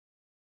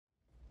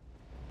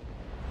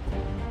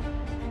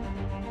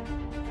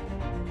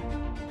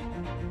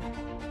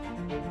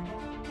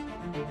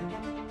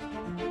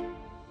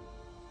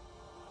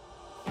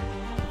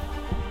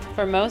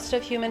For most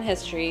of human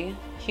history,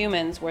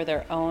 humans were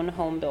their own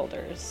home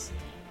builders,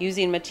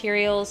 using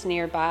materials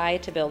nearby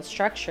to build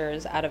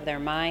structures out of their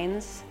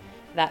minds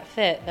that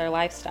fit their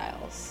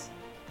lifestyles,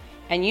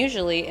 and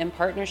usually in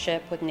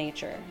partnership with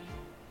nature.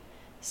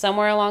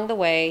 Somewhere along the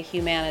way,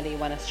 humanity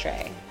went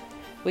astray.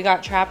 We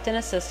got trapped in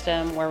a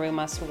system where we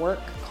must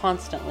work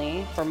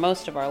constantly for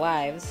most of our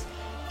lives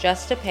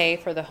just to pay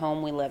for the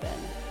home we live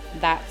in.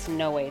 That's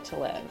no way to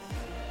live.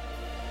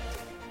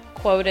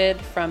 Quoted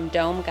from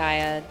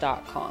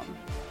domegaia.com.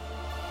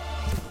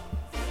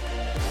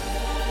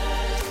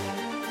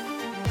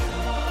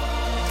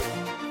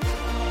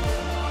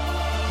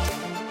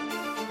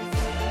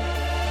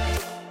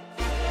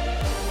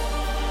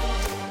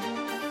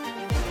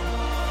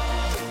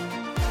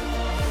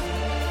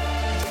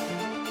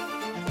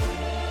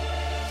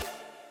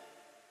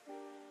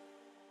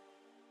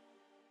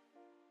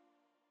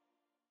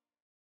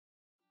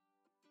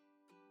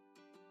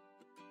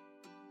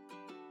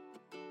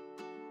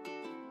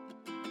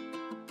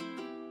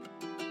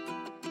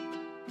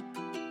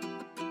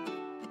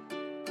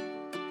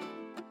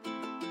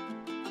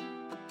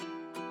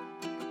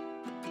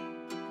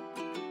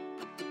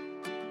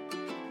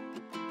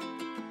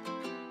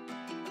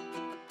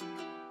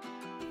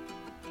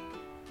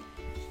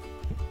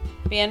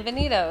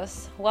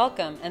 Bienvenidos,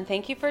 welcome, and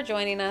thank you for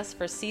joining us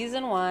for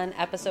Season 1,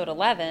 Episode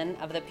 11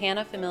 of the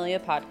Pana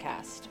Familia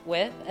podcast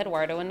with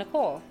Eduardo and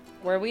Nicole,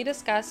 where we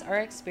discuss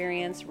our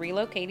experience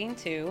relocating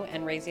to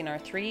and raising our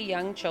 3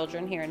 young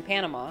children here in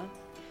Panama,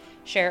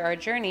 share our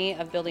journey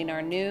of building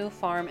our new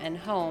farm and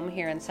home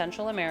here in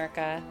Central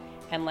America,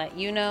 and let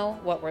you know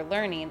what we're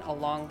learning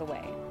along the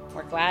way.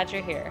 We're glad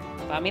you're here.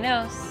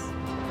 Vaminos!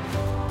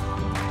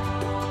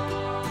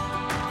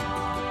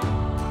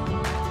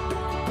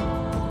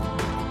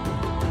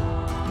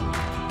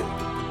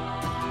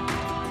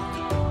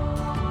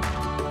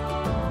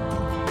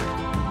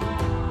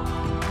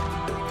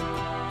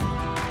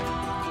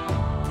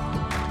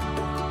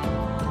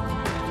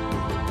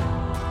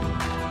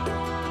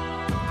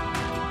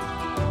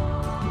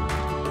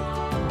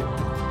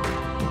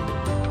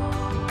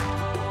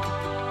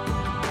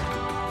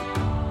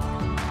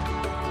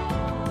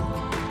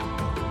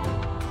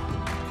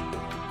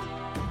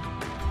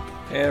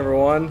 Hey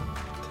everyone,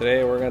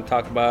 today we're going to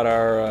talk about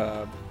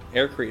our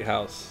Aircrete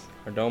house,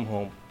 our dome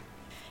home.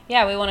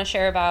 Yeah, we want to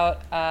share about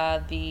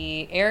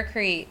the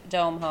Aircrete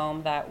Dome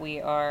Home that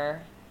we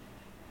are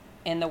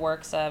in the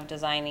works of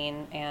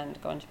designing and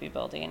going to be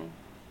building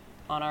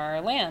on our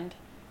land.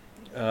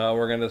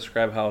 We're going to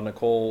describe how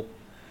Nicole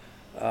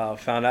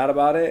found out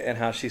about it and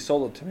how she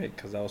sold it to me,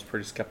 because I was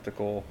pretty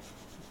skeptical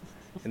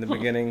in the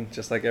beginning,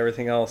 just like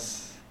everything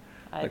else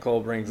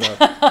Nicole brings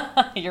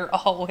up. You're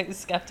always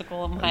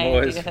skeptical of my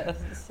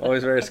ideas.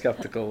 Always very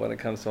skeptical when it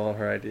comes to all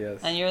her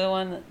ideas. And you're the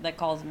one that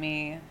calls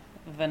me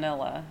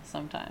vanilla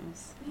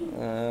sometimes.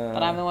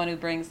 But I'm the one who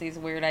brings these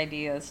weird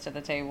ideas to the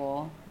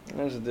table.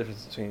 There's a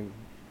difference between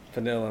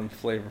vanilla and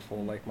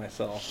flavorful, like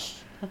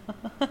myself.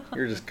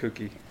 You're just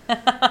kooky.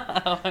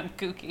 Oh, I'm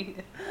kooky.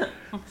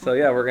 So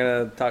yeah, we're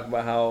going to talk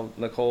about how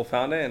Nicole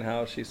found it and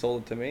how she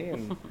sold it to me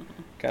and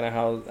kind of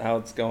how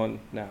it's going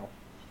now.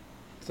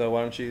 So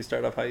why don't you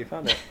start off how you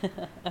found it?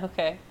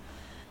 Okay.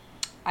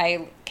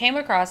 I came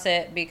across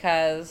it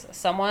because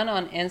someone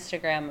on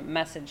Instagram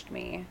messaged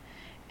me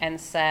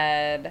and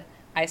said,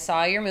 I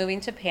saw you're moving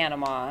to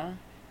Panama.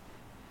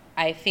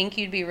 I think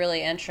you'd be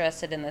really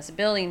interested in this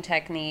building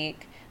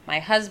technique. My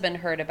husband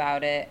heard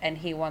about it and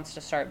he wants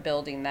to start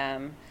building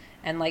them.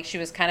 And like she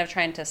was kind of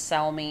trying to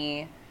sell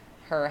me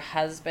her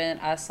husband,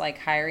 us like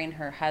hiring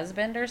her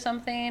husband or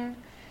something.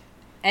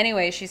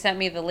 Anyway, she sent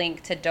me the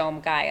link to Dome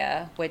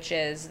Gaia, which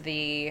is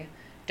the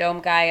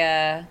Dome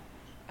Gaia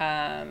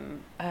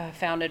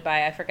founded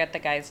by, I forget the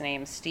guy's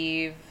name,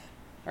 Steve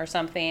or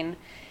something.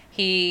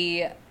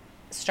 He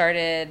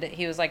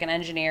was like an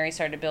engineer. He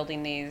started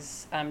building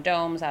these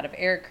domes out of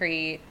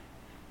Aircrete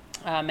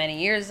many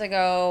years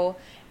ago.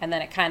 And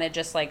then it kind of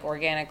just like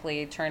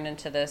organically turned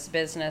into this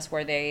business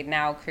where they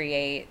now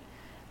create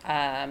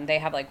they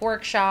have like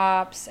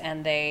workshops,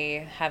 and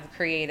they have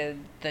created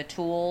the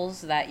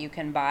tools that you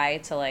can buy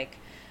to like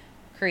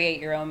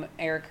create your own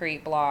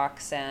Aircrete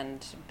blocks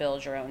and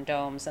build your own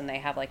domes. And they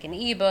have like an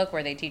ebook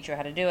where they teach you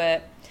how to do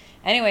it.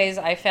 Anyways,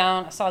 I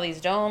saw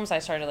these domes. I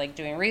started like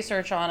doing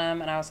research on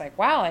them, and I was like,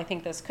 wow, I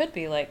think this could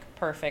be like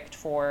perfect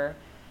for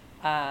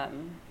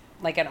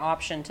like an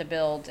option to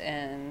build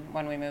in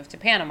when we moved to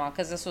Panama,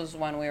 because this was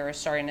when we were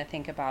starting to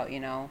think about,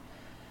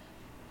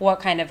 what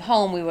kind of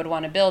home we would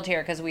want to build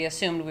here, because we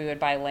assumed we would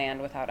buy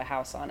land without a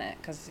house on it,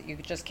 because you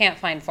just can't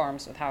find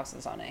farms with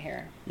houses on it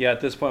here. Yeah,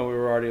 at this point we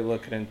were already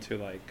looking into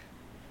like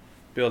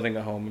building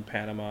a home in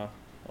Panama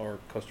or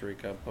Costa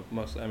Rica, but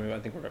I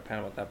think we're at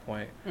Panama at that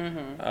point.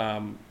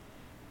 Mm-hmm.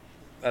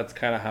 That's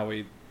kind of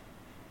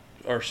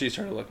how she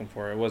started looking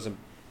for it. It wasn't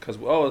because,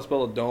 let's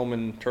build a dome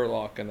in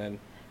Turlock, and then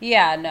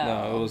Yeah, no.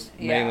 No, it was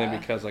mainly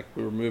because like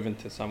we were moving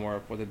to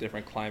somewhere with a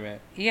different climate.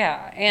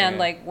 Yeah, and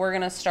like we're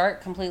going to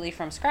start completely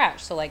from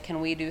scratch. So like, can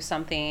we do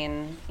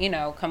something,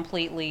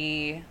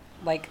 completely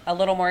like a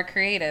little more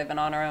creative and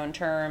on our own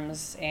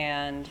terms.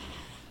 And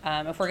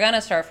if we're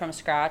gonna start from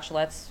scratch,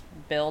 let's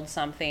build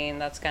something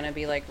that's gonna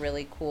be like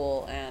really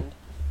cool and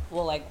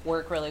will like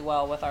work really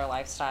well with our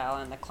lifestyle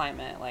and the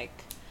climate, like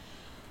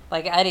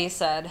Eddie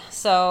said.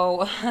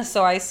 So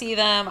I see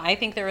them. I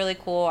think they're really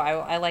cool.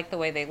 I like the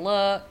way they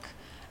look.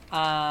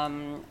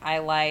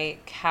 I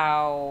like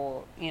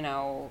how,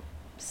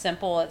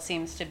 simple it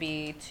seems to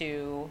be,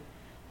 to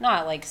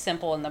not like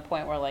simple in the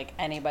point where like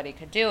anybody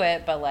could do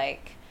it, but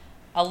like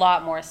a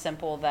lot more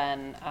simple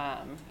than,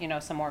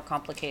 some more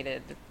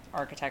complicated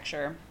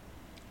architecture.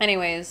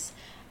 Anyways,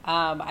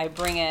 I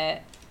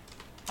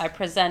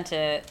present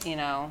it,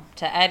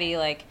 to Eddie,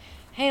 like,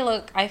 hey,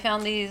 look, I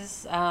found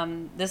these,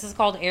 this is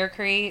called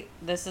Aircrete.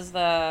 This is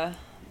the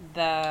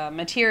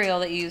material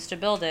that you use to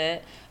build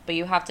it, but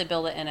you have to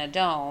build it in a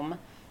dome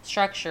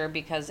structure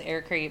because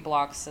Aircrete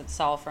blocks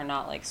itself are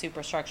not like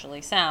super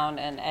structurally sound.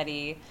 And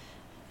Eddie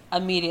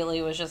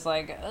immediately was just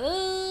like,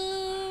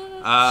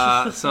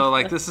 So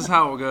like this is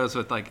how it goes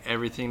with like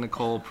everything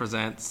Nicole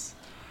presents.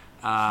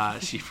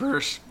 She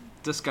first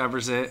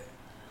discovers it,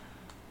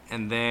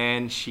 and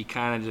then she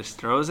kind of just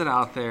throws it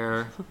out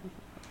there,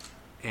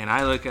 and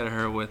I look at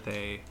her with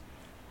a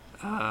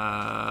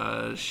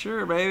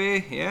sure,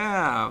 baby,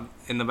 yeah,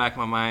 in the back of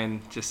my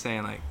mind, just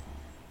saying like,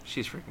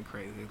 she's freaking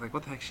crazy. Like,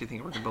 what the heck does she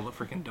think we're gonna build a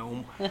freaking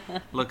dome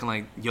looking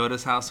like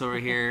Yoda's house over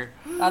here?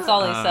 That's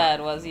all he said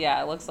was,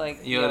 yeah, it looks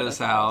like Yoda's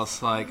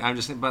house. Like, I'll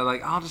just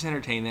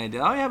entertain the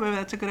idea. Oh yeah, baby,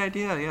 that's a good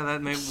idea. Yeah,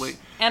 that may wait.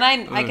 And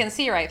I can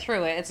see right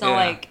through it. It's not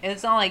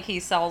like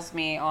he sells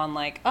me on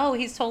like, oh,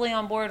 he's totally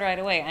on board right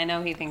away. I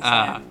know he thinks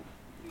I'm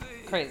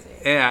crazy.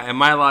 Yeah, and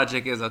my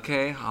logic is,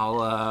 okay,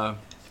 I'll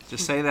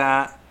just say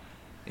that.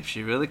 If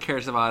she really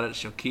cares about it,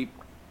 she'll keep,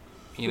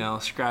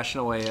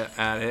 scratching away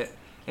at it.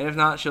 And if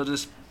not, she'll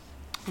just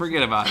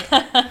forget about it.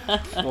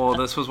 Well,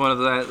 this was one of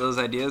those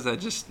ideas that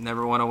just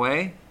never went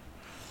away.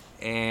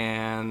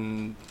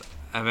 And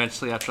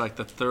eventually, after like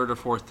the third or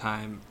fourth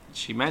time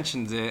she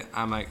mentions it,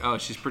 I'm like, oh,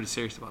 she's pretty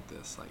serious about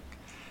this. Like,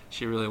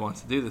 she really wants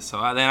to do this. So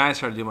then I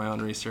started doing my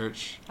own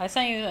research. I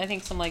sent you, I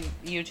think, some like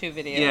YouTube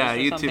videos. Yeah, or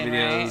YouTube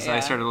videos. Right? Yeah. I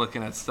started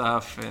looking at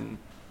stuff. And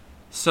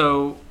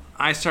so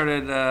I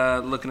started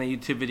looking at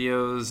YouTube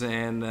videos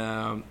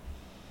and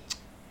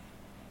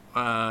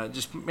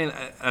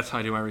that's how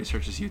I do my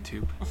research, is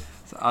YouTube.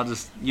 So I'll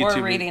just YouTube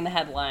or reading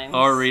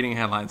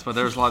headlines. But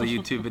there's a lot of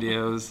YouTube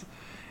videos,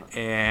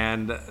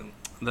 and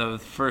the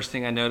first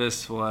thing I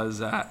noticed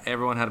was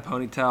everyone had a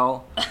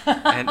ponytail,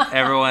 and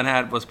everyone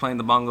was playing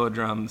the bongo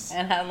drums,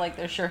 and had like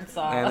their shirts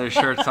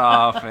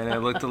off. And it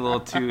looked a little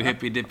too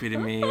hippy dippy to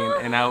me,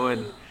 and I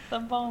would the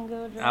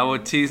bongo drums. I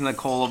would tease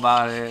Nicole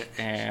about it,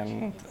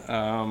 and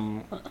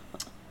I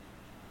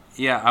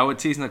would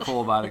tease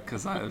Nicole about it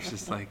because I was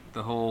just like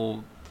that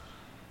whole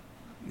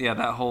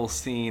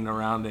scene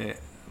around it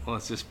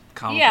was just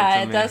comical. Yeah,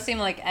 to it me. does seem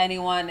like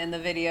anyone in the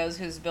videos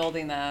who's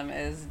building them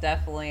is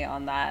definitely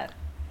on that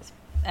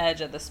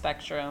edge of the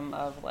spectrum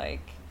of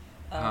like,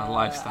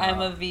 lifestyle. I'm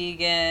a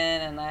vegan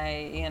and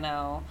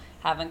I,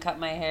 haven't cut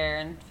my hair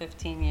in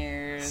 15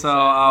 years. So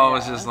I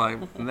was just like,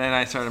 and then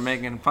I started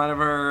making fun of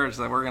her. It's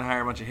like, we're going to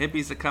hire a bunch of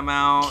hippies to come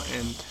out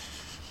and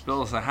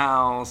build us a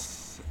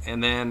house.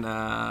 And then,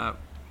 but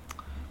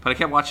I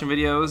kept watching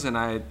videos, and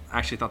I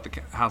actually thought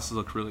the houses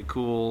looked really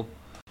cool.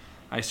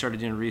 I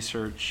started doing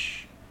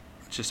research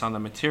just on the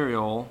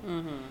material,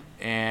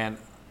 and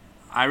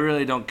I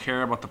really don't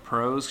care about the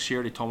pros. She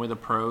already told me the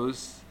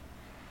pros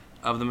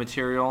of the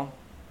material.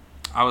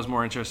 I was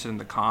more interested in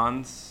the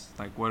cons,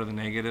 like what are the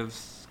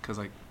negatives? Because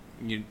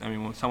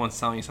when someone's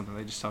selling you something,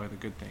 they just tell you the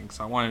good things.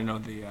 So I wanted to know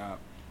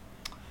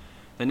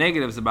the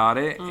negatives about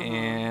it,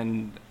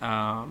 and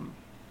I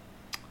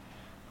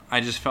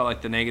just felt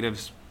like the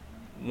negatives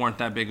weren't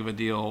that big of a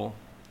deal,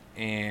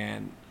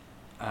 and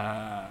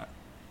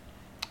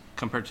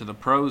compared to the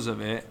pros of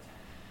it.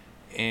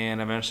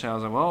 And eventually I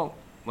was like, well,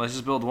 let's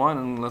just build one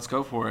and let's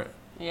go for it.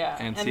 Yeah,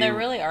 and there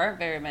really aren't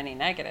very many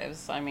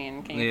negatives. I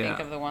mean, can you think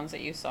of the ones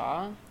that you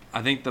saw?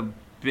 I think the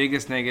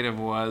biggest negative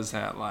was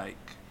that, like,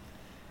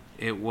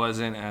 it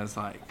wasn't as,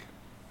 like,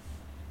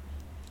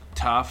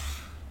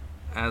 tough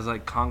as,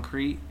 like,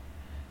 concrete,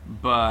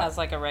 but... As,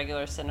 like, a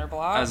regular cinder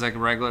block?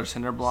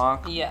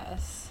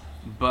 Yes.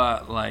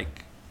 But,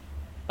 like...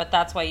 But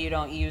that's why you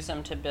don't use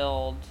them to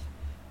build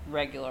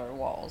regular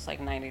walls,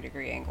 like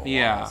 90-degree angle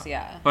walls.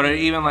 Yeah. But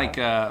even,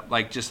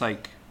 just,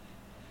 like...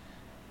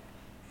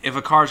 If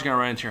a car's going to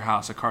run into your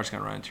house, a car's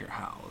going to run into your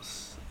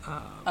house.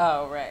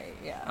 Oh, right,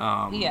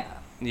 yeah.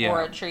 Yeah.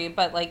 Or a tree.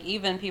 But, like,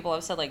 even people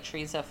have said, like,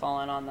 trees have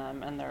fallen on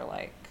them, and they're,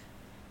 like,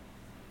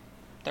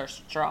 they're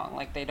strong.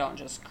 Like, they don't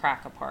just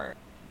crack apart.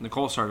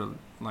 Nicole started,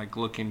 like,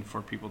 looking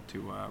for people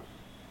to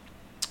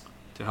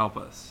help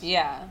us.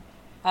 Yeah.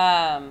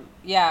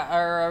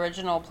 Our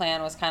original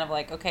plan was kind of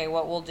like, okay,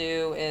 what we'll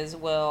do is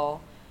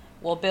we'll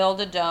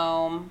build a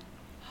dome.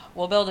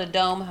 We'll build a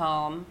dome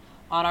home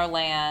on our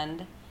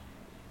land,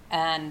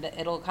 and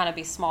it'll kind of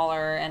be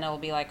smaller, and it'll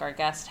be like our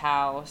guest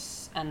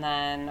house. And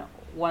then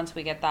once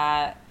we get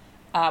that,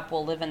 up.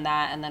 We'll live in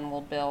that, and then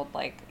we'll build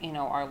like,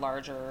 our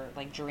larger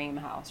like dream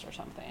house or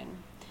something.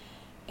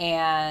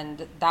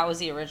 And that was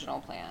the original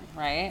plan,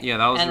 right? Yeah,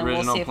 that was and the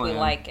original we'll see plan. if we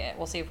like it.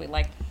 We'll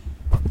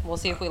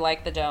see if we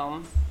like the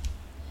dome.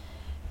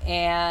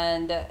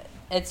 And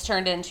it's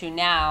turned into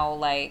now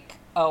like,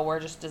 oh, we're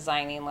just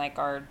designing like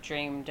our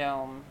dream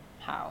dome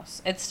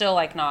house. It's still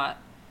like not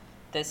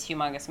this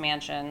humongous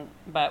mansion,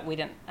 but we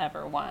didn't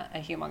ever want a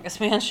humongous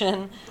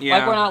mansion. Yeah.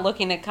 Like, we're not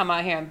looking to come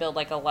out here and build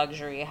like a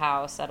luxury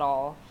house at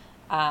all.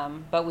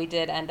 But we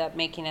did end up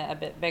making it a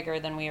bit bigger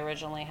than we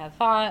originally had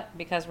thought,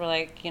 because we're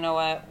like, you know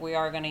what, we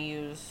are going to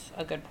use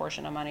a good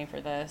portion of money for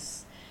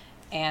this,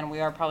 and we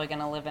are probably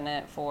going to live in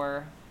it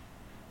for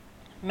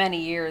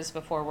many years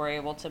before we're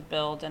able to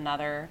build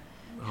another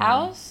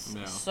house.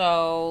 Yeah.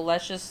 So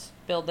let's just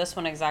build this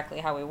one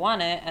exactly how we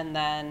want it, and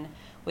then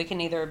we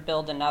can either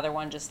build another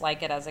one just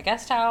like it as a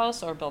guest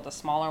house, or build a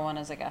smaller one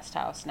as a guest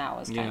house now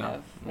is kind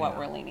of what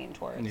we're leaning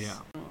towards. Yeah.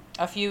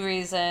 A few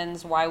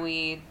reasons why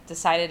we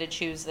decided to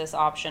choose this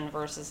option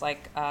versus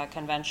like a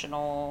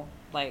conventional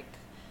like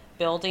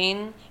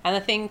building. And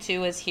the thing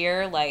too is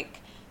here, like,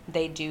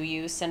 they do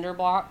use cinder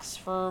blocks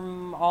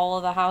from all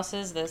of the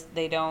houses.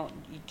 They don't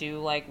do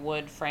like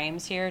wood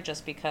frames here,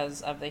 just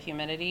because of the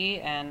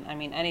humidity. And I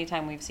mean,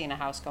 anytime we've seen a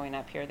house going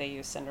up here, they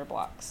use cinder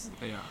blocks.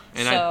 Yeah,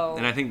 and So,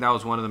 I think that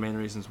was one of the main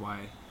reasons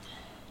why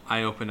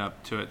I opened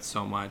up to it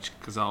so much,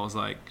 because I was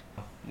like,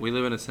 we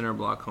live in a cinder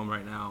block home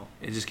right now.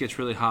 It just gets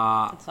really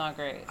hot. it's not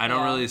great. I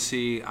don't really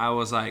see. I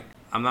was like,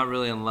 I'm not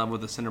really in love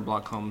with the cinder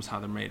block homes how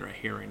they're made right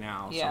here right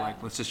now. Yeah. So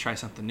like, let's just try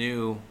something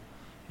new,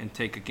 and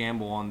take a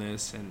gamble on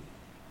this. And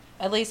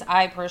At least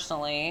I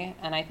personally,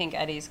 and I think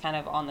Eddie's kind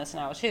of on this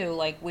now too,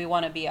 like, we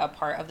want to be a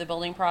part of the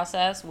building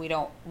process. We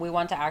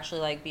want to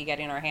actually like be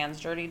getting our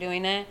hands dirty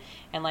doing it,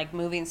 and like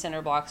moving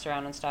cinder blocks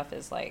around and stuff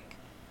is like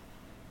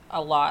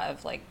a lot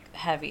of like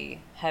heavy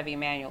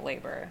manual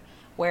labor.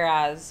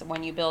 Whereas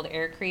when you build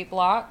Aircrete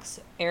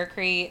blocks,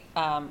 Aircrete,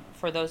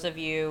 for those of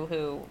you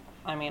who,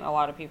 I mean, a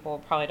lot of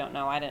people probably don't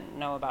know, I didn't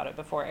know about it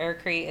before.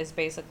 Aircrete is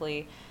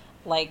basically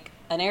like,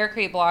 an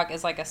Aircrete block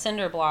is like a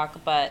cinder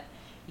block, but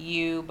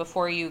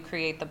before you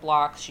create the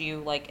blocks, you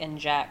like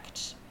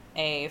inject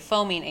a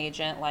foaming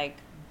agent like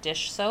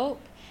dish soap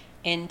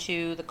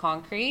into the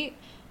concrete,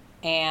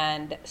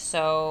 and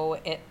so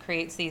it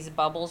creates these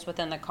bubbles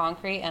within the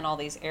concrete and all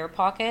these air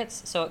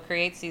pockets. So it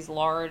creates these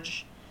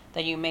large,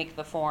 that you make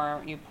the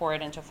form, you pour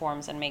it into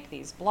forms and make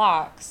these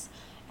blocks,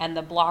 and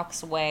the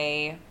blocks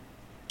weigh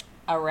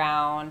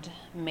around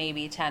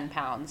maybe 10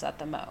 pounds at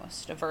the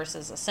most,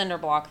 versus a cinder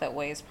block that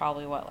weighs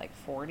probably like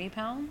 40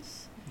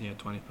 pounds. yeah,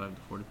 25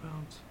 to 40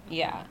 pounds.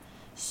 Yeah.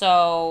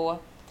 So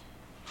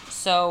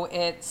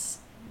it's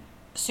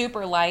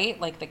super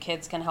light. Like, the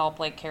kids can help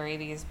like carry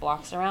these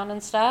blocks around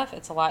and stuff.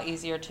 It's a lot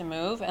easier to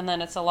move, and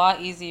then it's a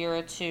lot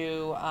easier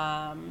to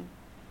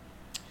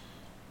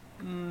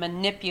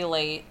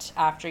manipulate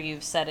after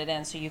you've set it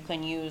in. So you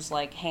can use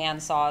like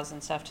hand saws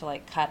and stuff to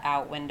like cut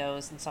out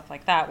windows and stuff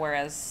like that.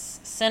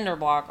 Whereas cinder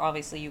block,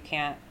 obviously you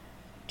can't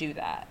do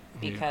that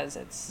because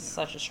it's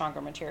such a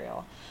stronger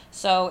material.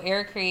 So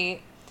Aircrete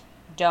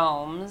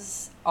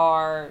domes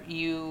are,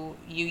 you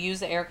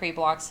use the Aircrete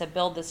blocks to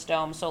build this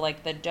dome. So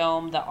like the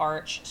dome, the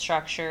arch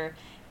structure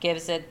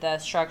gives it the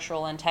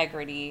structural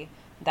integrity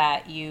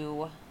that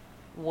you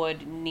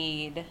would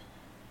need.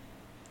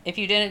 If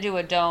you didn't do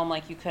a dome,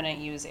 like, you couldn't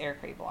use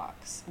Aircrete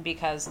blocks,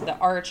 because the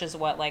arch is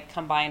what, like,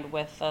 combined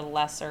with the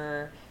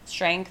lesser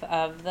strength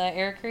of the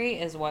Aircrete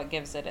is what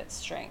gives it its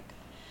strength.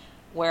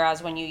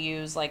 Whereas when you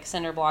use like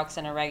cinder blocks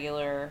in a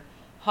regular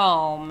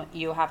home,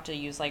 you have to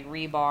use like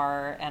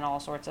rebar and all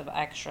sorts of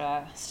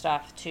extra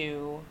stuff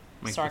to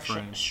Make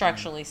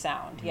structurally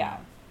sound. Yeah.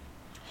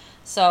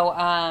 So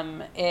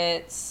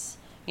it's,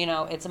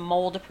 it's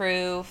mold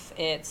proof,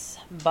 it's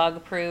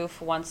bug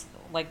proof. Once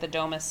like the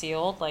dome is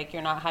sealed, like,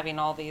 you're not having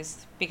all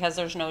these, because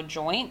there's no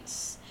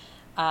joints,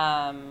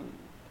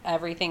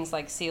 everything's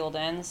like sealed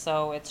in,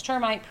 so it's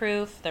termite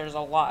proof. There's a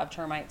lot of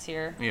termites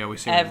here. Yeah, we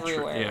see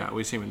everywhere.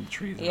 We see them in the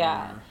trees.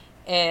 Yeah.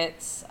 Everywhere.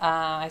 It's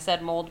I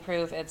said mold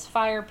proof, it's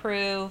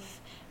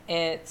fireproof,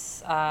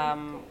 it's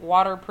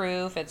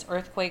waterproof, it's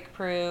earthquake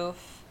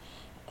proof.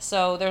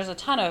 So there's a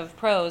ton of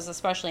pros,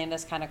 especially in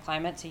this kind of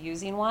climate, to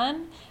using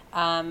one.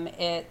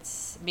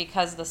 It's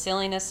because the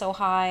ceiling is so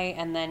high,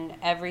 and then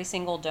every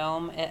single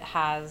dome, it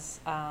has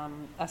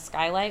a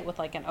skylight with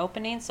like an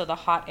opening, so the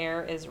hot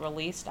air is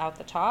released out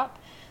the top.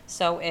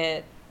 So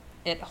it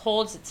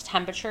holds its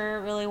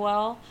temperature really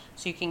well,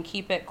 so you can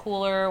keep it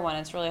cooler when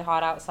it's really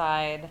hot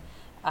outside.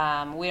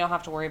 We don't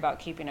have to worry about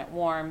keeping it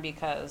warm,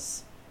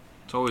 because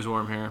it's always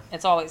warm here.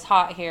 It's always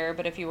hot here,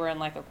 but if you were in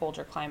like a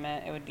colder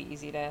climate, it would be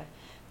easy to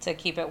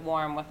keep it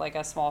warm with like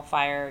a small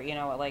fire. It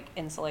like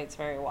insulates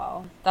very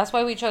well. That's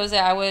why we chose it.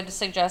 I would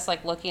suggest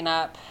like looking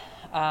up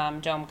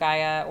Dome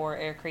Gaia or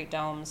Aircrete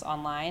domes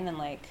online, and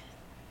like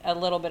a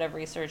little bit of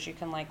research, you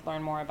can like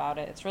learn more about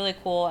it. It's really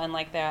cool, and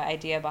like the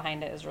idea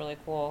behind it is really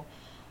cool.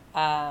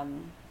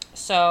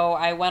 So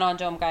I went on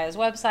Dome Gaia's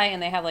website,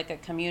 and they have like a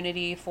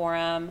community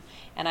forum,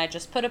 and I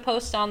just put a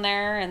post on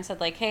there and said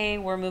like, hey,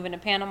 we're moving to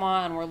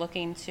Panama and we're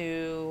looking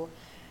to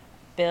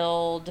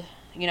build,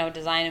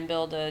 design and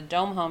build a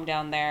dome home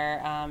down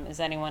there. Is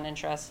anyone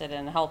interested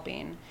in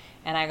helping?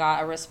 And I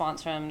got a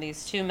response from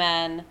these two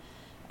men.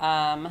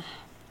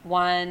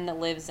 One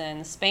lives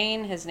in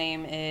Spain. His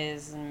name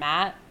is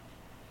Matt.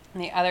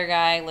 And the other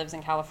guy lives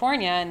in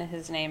California, and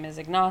his name is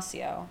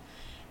Ignacio.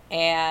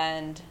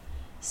 And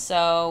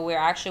so we're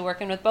actually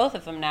working with both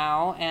of them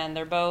now, and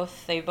they've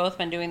both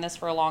been doing this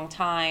for a long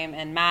time.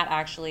 And Matt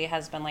actually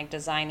has been like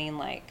designing,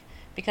 like,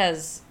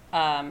 because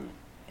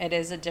it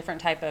is a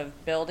different type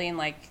of building,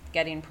 like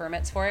getting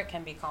permits for it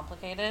can be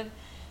complicated,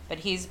 but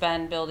he's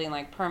been building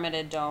like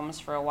permitted domes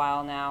for a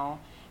while now,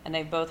 and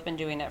they've both been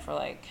doing it for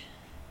like,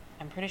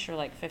 I'm pretty sure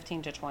like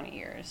 15 to 20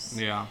 years.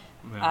 Yeah.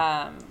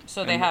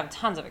 So they have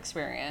tons of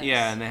experience.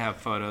 Yeah, and they have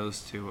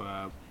photos to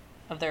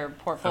of their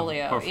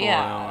portfolio.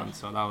 Yeah. And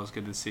so that was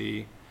good to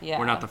see. Yeah.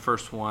 We're not the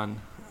first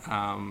one.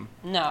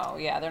 No,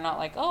 yeah, they're not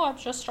like, oh, I'm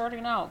just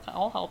starting out,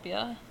 I'll help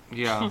you.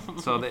 Yeah,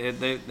 so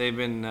they've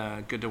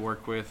been good to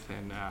work with,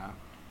 and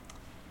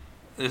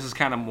this is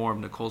kind of more of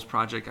Nicole's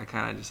project. I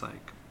kind of just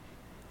like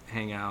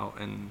hang out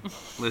and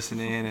listen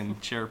in and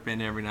chirp in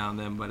every now and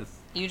then, but it's,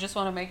 you just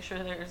want to make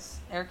sure there's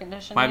air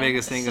conditioning. My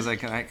biggest thing is I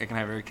can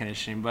have air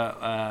conditioning, but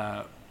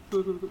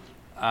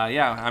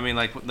yeah, I mean,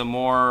 like the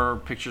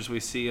more pictures we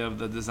see of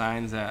the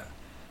designs that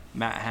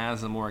Matt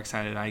has, the more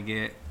excited I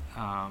get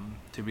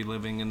to be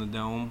living in the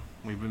dome.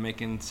 We've been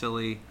making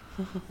silly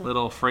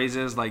little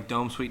phrases like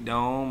 "dome, sweet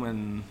dome"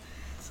 and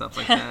stuff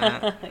like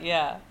that.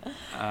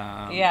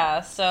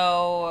 Yeah.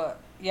 So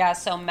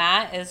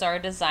Matt is our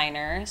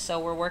designer. So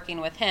we're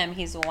working with him.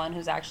 He's the one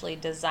who's actually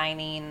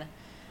designing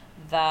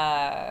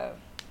the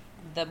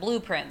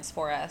blueprints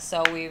for us.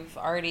 So we've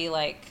already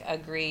like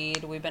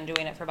agreed. We've been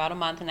doing it for about a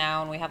month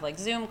now, and we have like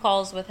Zoom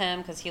calls with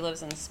him because he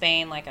lives in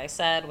Spain, like I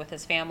said, with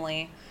his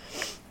family.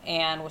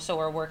 And so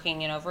we're working,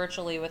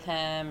 virtually with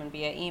him and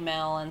via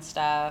email and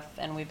stuff.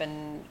 And we've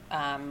been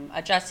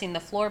adjusting the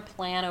floor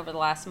plan over the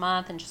last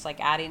month and just like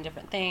adding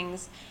different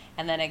things.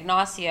 And then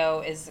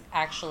Ignacio is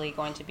actually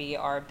going to be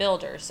our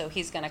builder. So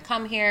he's going to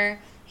come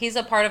here. He's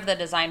a part of the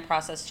design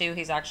process too.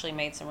 He's actually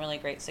made some really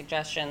great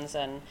suggestions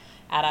and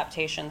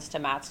adaptations to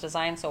Matt's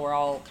design. So we're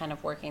all kind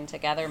of working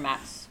together.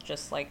 Matt's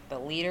just like the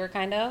leader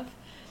kind of.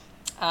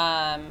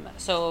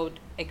 So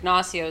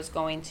Ignacio is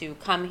going to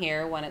come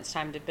here when it's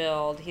time to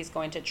build. He's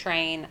going to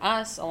train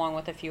us along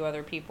with a few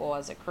other people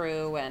as a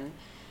crew and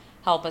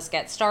help us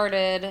get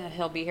started.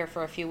 He'll be here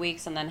for a few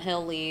weeks and then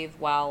he'll leave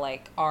while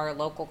like our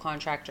local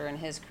contractor and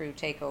his crew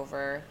take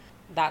over.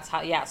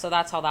 So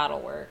that's how that'll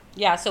work.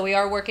 Yeah, so we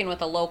are working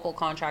with a local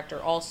contractor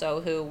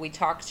also who we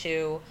talked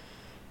to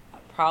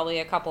probably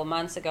a couple of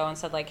months ago and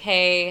said like,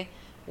 hey,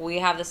 we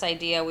have this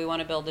idea. We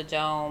want to build a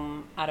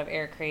dome out of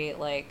Aircrete.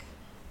 Like,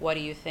 what do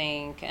you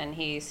think? And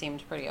he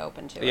seemed pretty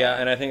open to it. Yeah,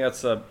 and I think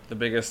that's the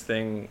biggest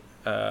thing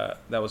that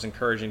was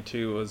encouraging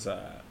too was,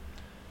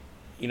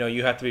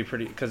 you have to be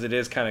pretty, because it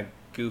is kind of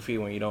goofy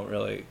when you don't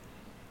really...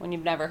 When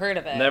you've never heard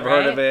of it,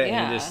 heard of it,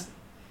 yeah. And you just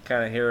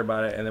kind of hear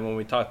about it. And then when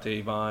we talked to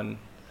Yvonne,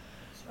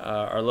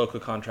 our local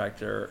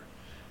contractor,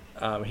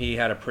 he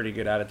had a pretty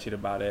good attitude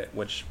about it,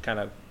 which kind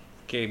of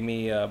gave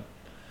me a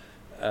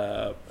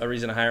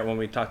reason to hire it when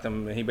we talked to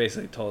him. And he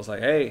basically told us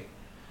like, hey,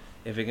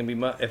 if it can be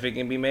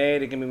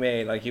made, it can be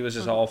made. Like he was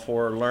just all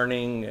for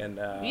learning and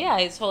yeah,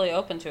 he's totally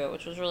open to it,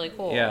 which was really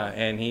cool. Yeah,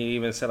 and he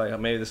even said like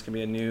maybe this could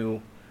be a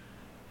new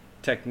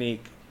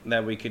technique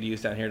that we could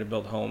use down here to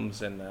build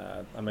homes, and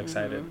I'm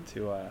excited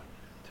to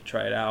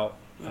try it out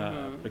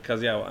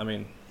because I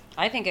mean,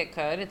 I think it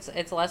could.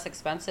 It's less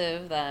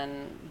expensive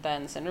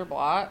than cinder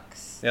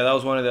blocks. Yeah, that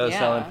was one of those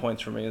selling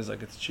points for me is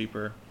like it's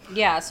cheaper.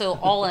 Yeah, so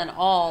all in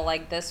all,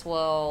 like this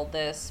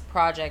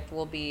project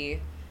will be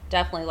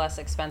definitely less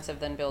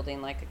expensive than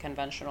building like a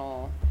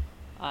conventional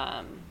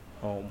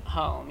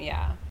home.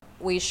 Yeah,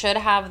 we should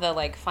have the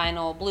like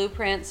final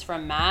blueprints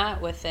from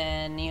Matt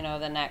within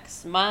the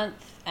next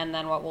month, and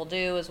then what we'll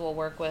do is we'll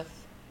work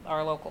with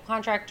our local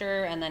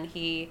contractor, and then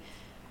he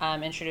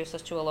introduce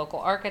us to a local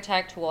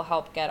architect who will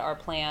help get our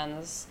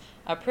plans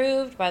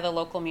approved by the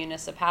local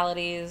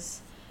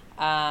municipalities.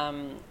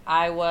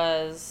 I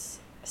was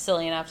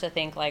silly enough to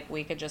think like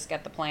we could just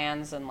get the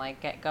plans and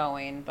like get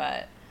going,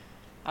 but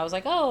I was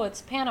like, oh,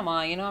 it's Panama,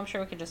 I'm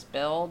sure we could just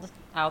build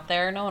out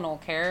there. No one will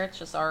care. It's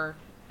just our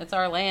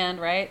land,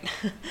 right?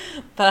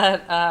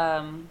 But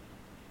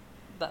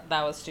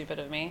that was stupid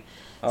of me.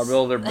 Our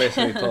builder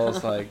basically told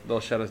us like they'll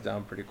shut us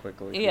down pretty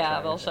quickly.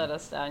 Yeah, they'll shut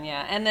us down.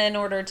 Yeah, and then in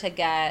order to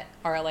get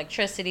our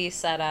electricity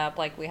set up,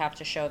 like we have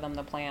to show them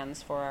the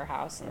plans for our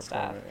house and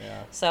stuff.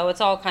 Yeah. So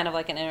it's all kind of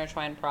like an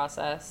intertwined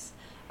process.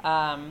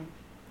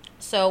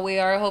 So we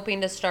are hoping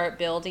to start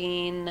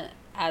building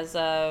as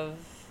of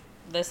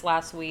this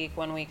last week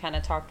when we kind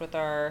of talked with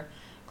our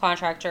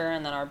contractor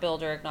and then our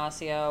builder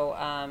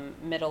Ignacio.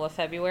 Middle of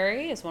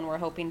February is when we're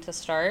hoping to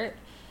start.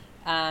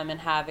 And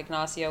have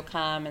Ignacio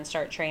come and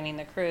start training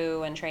the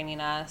crew and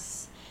training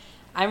us.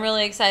 I'm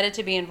really excited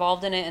to be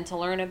involved in it and to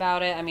learn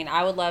about it. I mean,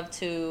 I would love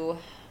to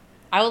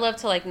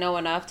like know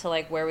enough to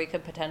like where we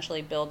could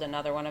potentially build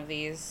another one of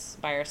these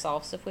by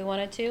ourselves if we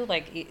wanted to,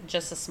 like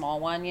just a small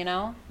one, you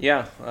know?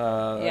 Yeah,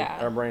 Yeah.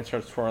 our brain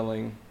starts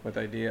twirling with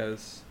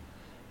ideas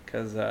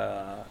because,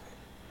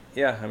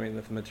 yeah, I mean,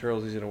 if the material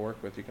is easy to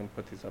work with, you can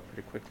put these up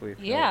pretty quickly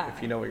Yeah.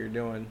 if you know what you're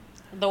doing.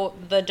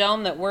 The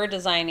dome that we're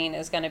designing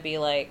is going to be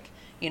like,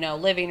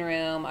 living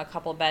room, a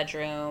couple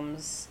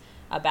bedrooms,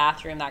 a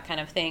bathroom, that kind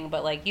of thing.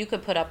 But like you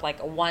could put up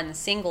like one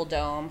single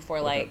dome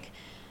Okay.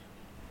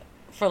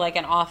 for like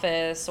an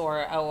office or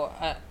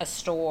a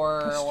store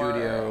A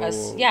or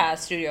studio. yeah, a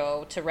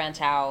studio to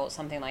rent out,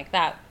 something like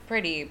that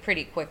pretty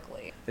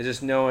quickly. It's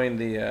just knowing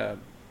the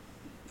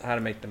how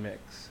to make the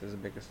mix is the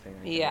biggest thing,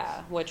 I guess.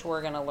 Yeah, which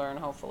we're gonna learn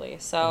hopefully.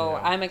 So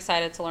Yeah. I'm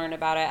excited to learn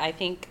about it. I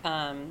think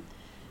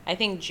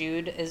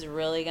Jude is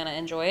really gonna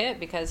enjoy it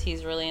because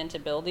he's really into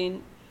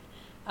building.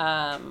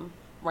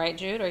 Right,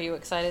 Jude? Are you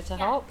excited to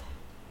help?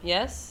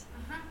 Yes.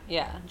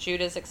 Yeah,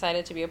 Jude is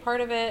excited to be a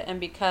part of it, and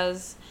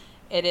because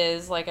it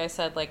is, like I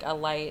said, like a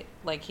light,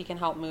 like he can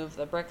help move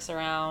the bricks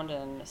around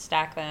and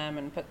stack them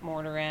and put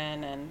mortar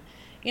in, and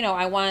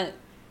I want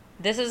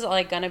this is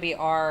like going to be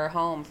our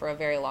home for a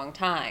very long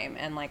time,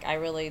 and like I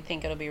really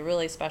think it'll be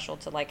really special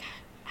to like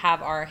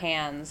have our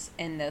hands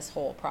in this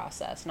whole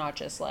process, not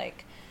just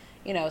like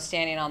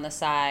standing on the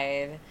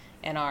side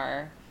in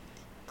our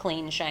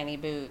clean shiny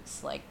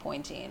boots like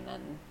pointing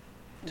and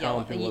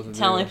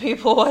telling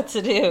people what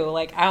to do.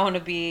 Like I want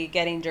to be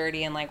getting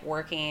dirty and like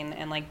working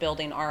and like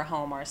building our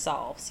home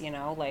ourselves,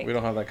 like We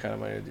don't have that kind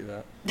of money to do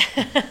that.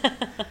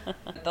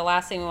 the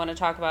last thing we want to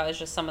talk about is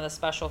just some of the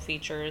special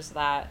features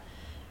that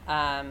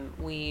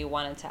we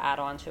wanted to add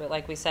on to it.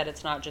 Like we said,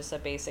 it's not just a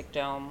basic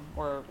dome.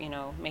 We're,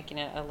 making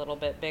it a little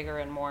bit bigger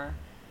and more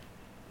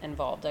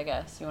involved, I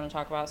guess. You want to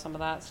talk about some of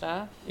that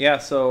stuff? Yeah,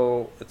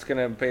 so it's going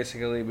to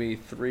basically be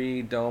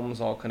 3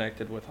 domes all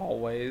connected with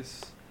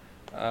hallways.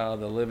 The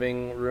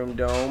living room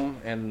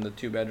dome and the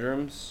 2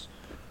 bedrooms.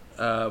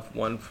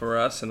 One for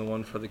us and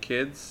one for the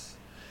kids.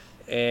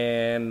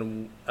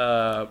 And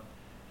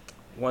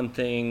one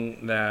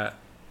thing that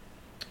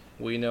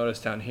we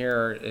noticed down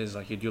here is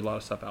like you do a lot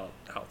of stuff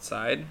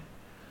outside.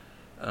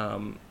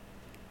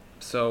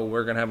 So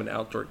we're going to have an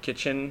outdoor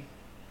kitchen.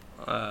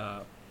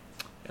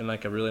 And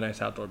like a really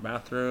nice outdoor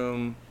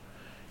bathroom,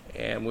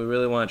 and we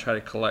really want to try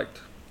to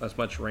collect as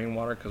much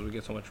rainwater because we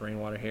get so much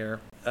rainwater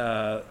here.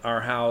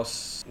 Our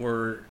house,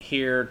 we're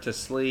here to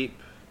sleep,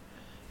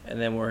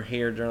 and then we're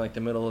here during like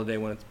the middle of the day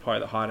when it's probably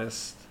the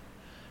hottest.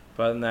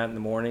 But other than that, in the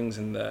mornings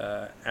and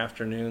the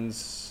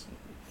afternoons,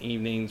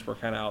 evenings, we're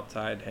kind of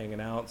outside hanging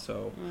out.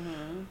 So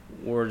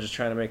we're just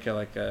trying to make it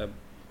like a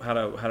how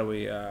do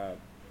we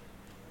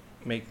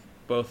make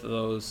both of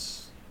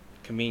those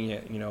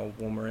convenient,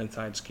 when we're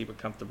inside, just keep it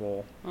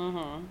comfortable,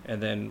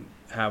 and then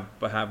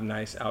have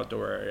nice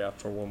outdoor area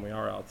for when we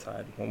are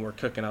outside, when we're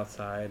cooking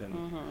outside,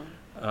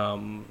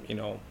 and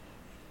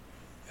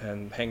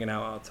and hanging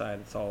out outside.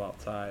 It's all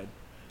outside,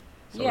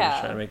 so we're just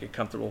trying to make it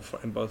comfortable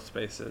in both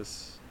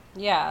spaces.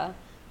 Yeah,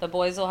 the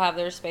boys will have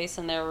their space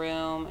in their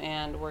room,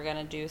 and we're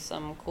gonna do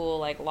some cool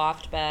like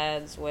loft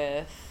beds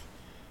with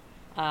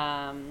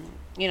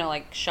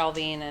like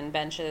shelving and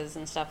benches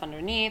and stuff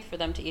underneath for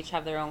them to each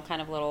have their own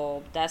kind of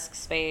little desk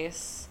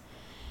space.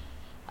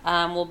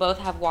 We'll both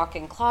have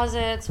walk-in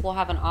closets. We'll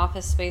have an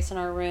office space in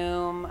our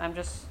room.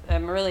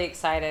 I'm really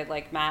excited.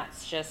 Like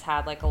Matt's just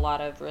had like a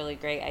lot of really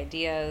great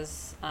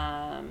ideas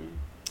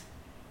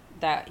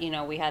that,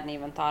 we hadn't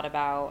even thought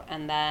about.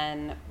 And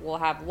then we'll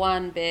have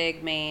one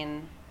big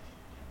main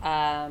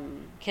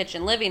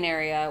kitchen living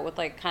area with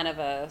like kind of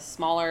a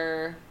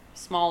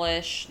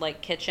smallish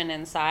like kitchen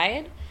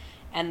inside,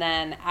 and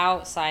then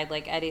outside,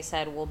 like Eddie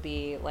said, will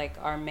be like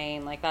our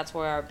main, like that's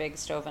where our big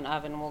stove and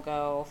oven will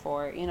go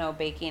for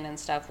baking and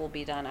stuff will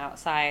be done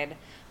outside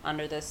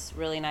under this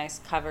really nice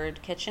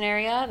covered kitchen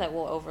area that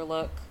will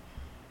overlook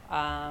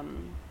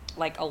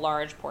like a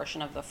large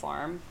portion of the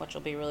farm, which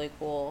will be really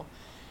cool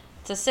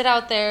to sit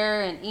out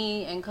there and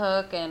eat and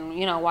cook and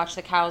watch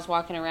the cows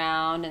walking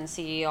around and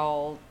see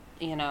all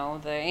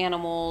the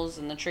animals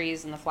and the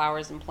trees and the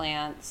flowers and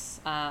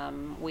plants.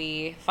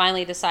 We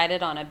finally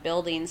decided on a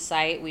building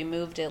site. We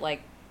moved it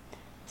like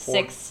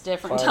 6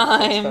 different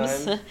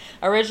times.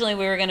 Originally,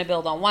 we were going to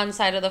build on one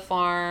side of the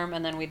farm,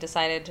 and then we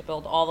decided to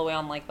build all the way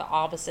on like the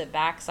opposite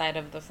back side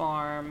of the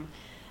farm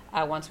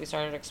once we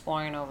started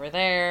exploring over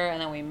there.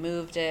 And then we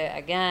moved it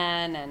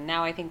again, and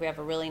now I think we have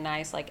a really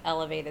nice like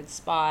elevated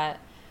spot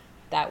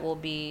that will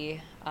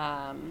be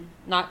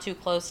not too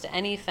close to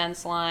any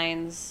fence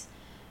lines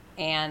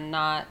and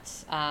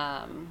not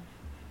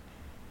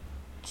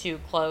too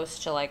close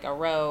to like a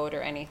road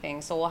or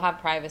anything. So we'll have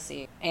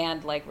privacy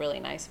and like really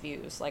nice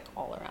views like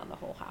all around the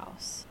whole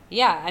house.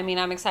 Yeah, I mean,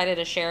 I'm excited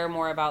to share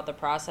more about the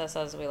process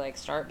as we like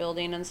start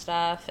building and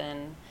stuff.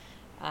 And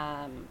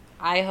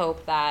I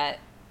hope that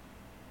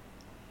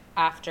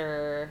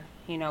after,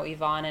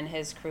 Yvonne and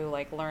his crew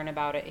like learn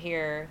about it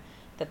here,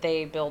 that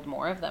they build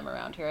more of them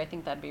around here. I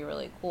think that'd be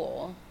really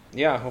cool.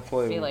 Yeah,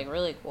 hopefully. It'd be like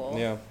really cool.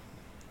 Yeah.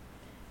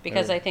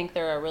 because I think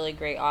they're a really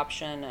great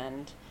option.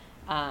 And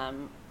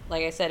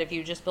like I said, if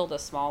you just build a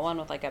small one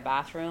with like a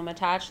bathroom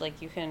attached,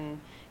 like you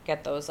can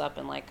get those up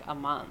in like a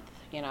month,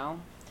 you know.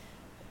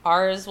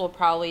 Ours will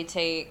probably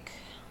take,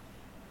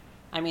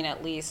 I mean,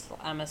 at least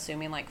I'm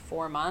assuming like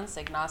 4 months.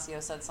 Ignacio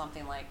said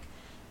something like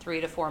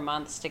 3 to 4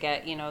 months to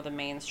get, you know, the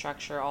main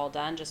structure all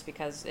done, just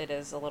because it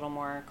is a little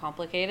more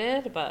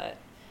complicated. But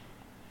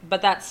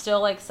that's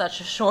still like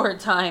such a short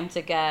time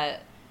to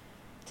get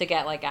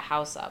like a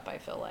house up, I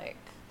feel like.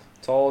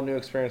 It's all new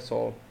experience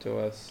to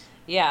us.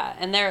 Yeah,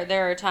 and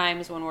there are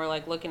times when we're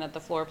like looking at the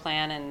floor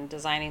plan and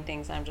designing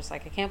things, and I'm just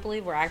like, I can't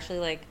believe we're actually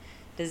like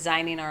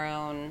designing our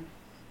own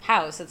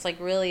house. It's like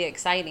really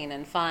exciting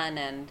and fun,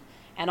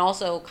 and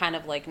also kind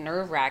of like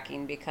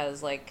nerve-wracking,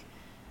 because like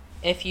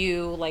if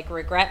you like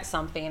regret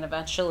something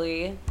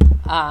eventually,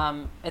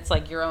 it's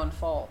like your own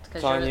fault,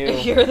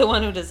 because you're the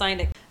one who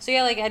designed it. So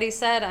yeah, like Eddie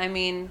said, I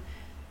mean,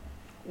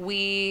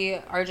 we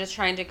are just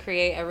trying to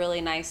create a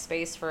really nice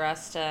space for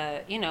us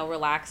to, you know,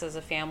 relax as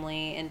a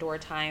family. Indoor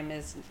time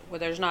is, well,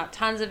 there's not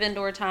tons of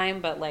indoor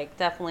time, but like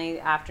definitely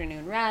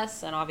afternoon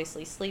rest, and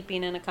obviously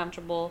sleeping in a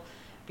comfortable,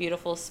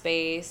 beautiful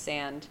space,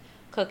 and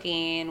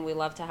cooking. We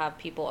love to have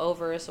people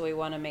over, so we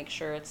want to make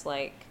sure it's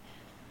like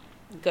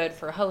good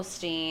for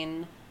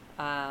hosting.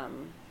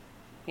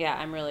 Yeah,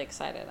 I'm really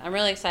excited. I'm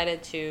really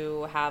excited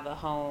to have a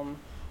home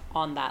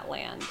on that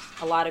land.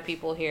 A lot of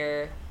people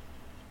here,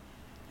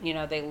 you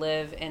know, they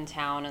live in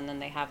town and then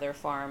they have their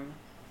farm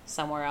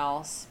somewhere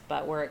else,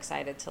 but we're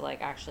excited to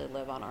like actually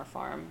live on our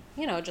farm,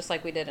 you know, just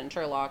like we did in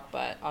Turlock,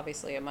 but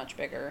obviously a much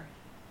bigger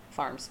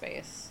farm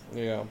space.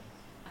 Yeah.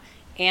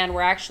 And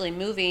we're actually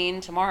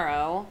moving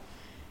tomorrow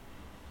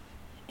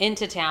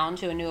into town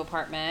to a new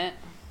apartment,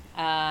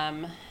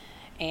 and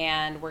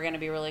we're going to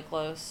be really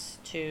close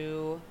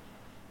to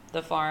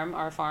the farm.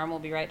 Our farm will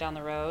be right down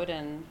the road,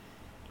 and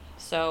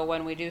so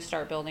when we do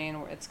start building,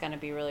 it's going to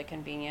be really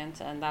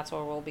convenient, and that's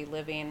where we'll be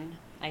living,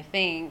 I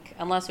think,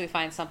 unless we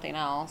find something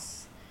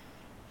else.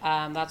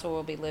 That's where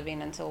we'll be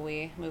living until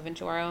we move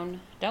into our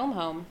own dome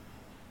home.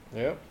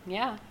 Yep.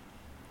 Yeah.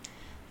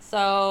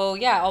 So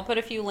yeah, I'll put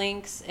a few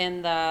links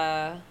in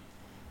the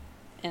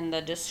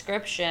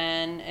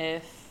description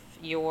if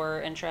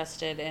you're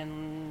interested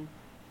in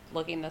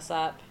looking this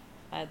up.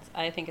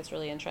 I think it's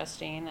really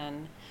interesting,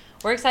 and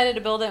we're excited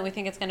to build it, and we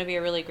think it's going to be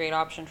a really great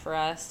option for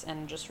us,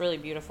 and just really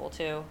beautiful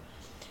too.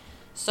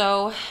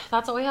 So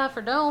that's what we have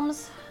for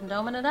domes. I'm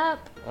doming it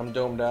up. I'm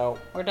domed out.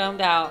 We're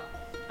domed out.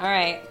 All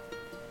right.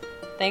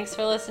 Thanks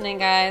for listening,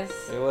 guys.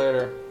 See you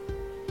later.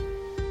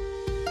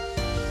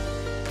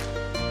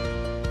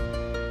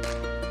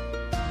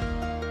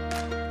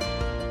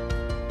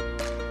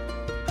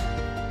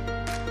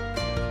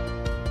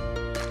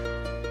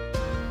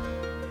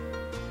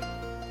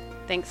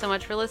 Thanks so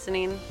much for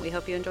listening. We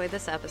hope you enjoyed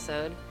this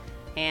episode,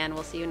 and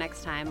we'll see you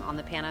next time on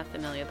the Pana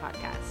Familia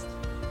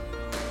podcast.